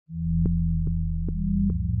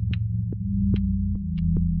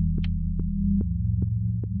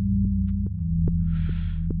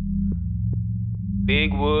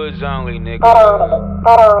Big woods only, nigga.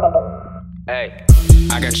 Hey.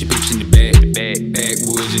 I got your bitch in the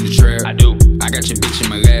backwoods in the trap. I do. I got your bitch in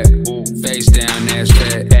my lap. Ooh. Face down, ass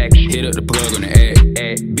fat. Hit up the plug on the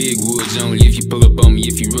ad. Big woods only if you pull up on me,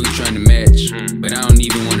 if you really trying to match. But I don't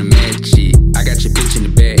even wanna match it. I got your bitch in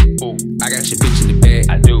the back. Ooh. I got your bitch in the back.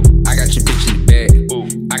 I do. I got your bitch in the back. Ooh.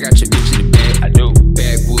 I got your bitch in the back. I do.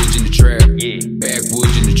 Backwoods in the trap. Yeah.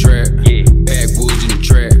 Backwoods in the trap. Yeah. Backwoods in the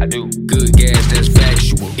trap. I do. Good gas, that's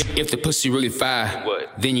factual. If the pussy really fire,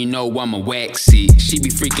 What? then you know I'ma wax it. She be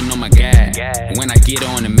freaking on my guy. Yeah. When I get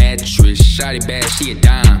on the mattress, shawty bad, she a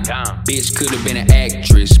dime. Bitch could've been an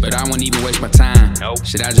actress, but I won't even waste my time. Nope.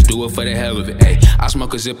 Should I just do it for the hell of it? Ay, I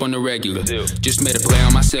smoke a zip on the regular. Still. Just made a play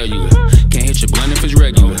on my cellular. Can't hit your blunt if it's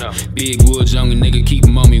regular. Oh, no. Big woods young nigga, keep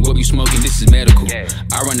 'em on me. What you smoking? This is medical. Yeah.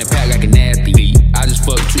 I run the pack like an athlete. I just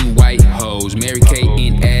fucked 2 white hoes, Mary Kate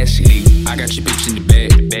and Ashley. I got your bitch in the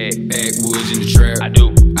backwoods in the trap. I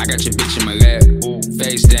do. I got your bitch in my lap. Ooh.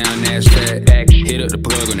 Face down, ass fat. Hit up the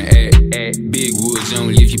plug on the ad. Big woods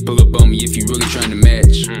only if you pull up on me, if you really trying to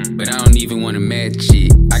match. But I don't even wanna match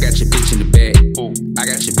it. I got your bitch in the back. Ooh. I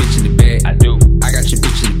got your bitch in the back. I do. I got your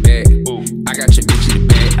bitch in the back. Ooh. I got your bitch in the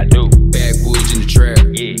back. I do. Backwoods in the trap.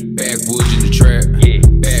 Yeah. Backwoods in the trap. Yeah.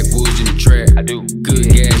 Backwoods in the trap. I do. Good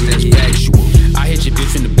gas, that's factual. I hit your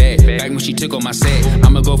bitch in the back. Back when she took on my sack.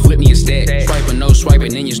 I'ma go flip me a stack. Swipe or no swipe,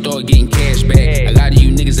 and then you start getting cash back. A lot of you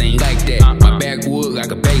niggas ain't like that. My backwood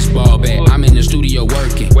like a baseball bat. I'm in the studio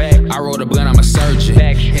working. I rolled a blunt, I'm a surgeon.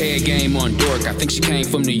 Head game on dork. I think she came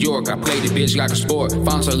from New York. I played the bitch like a sport.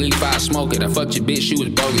 Found her leaf, I smoke it. I fucked your bitch, she was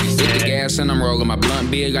bogus. Hit the gas and I'm rolling. My blunt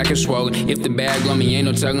big like it's swollen. If the bag on me, ain't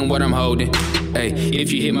no telling what I'm holding. Hey,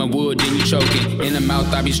 if you hit my wood, then you choking. In the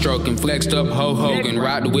mouth, I be stroking. Flexed up, Ho Hogan.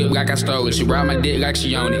 Ride the whip like I stole it. She ride my dick like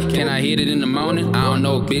she own it. Can I hit it in the morning? I don't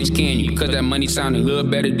know, bitch, can you? Cause that money sound a little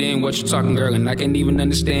better than what you talking, girl. And I can't even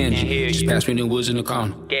understand you. Just pass me the woods in the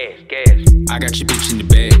corner. Gas. I got your bitch in the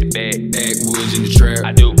backwoods in the trap.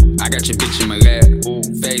 I do. I got your bitch in my lap. Ooh.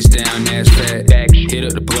 Face down, ass fat. Hit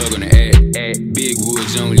up the plug on the ad. Big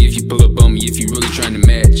woods only if you pull up on me, if you really trying to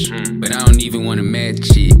match. But I don't even wanna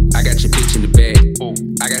match it. I got your bitch in